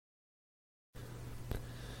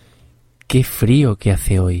¡Qué frío que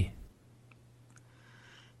hace hoy!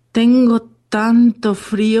 Tengo tanto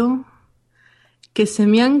frío que se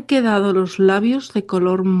me han quedado los labios de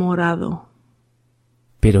color morado.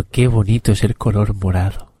 Pero qué bonito es el color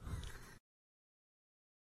morado.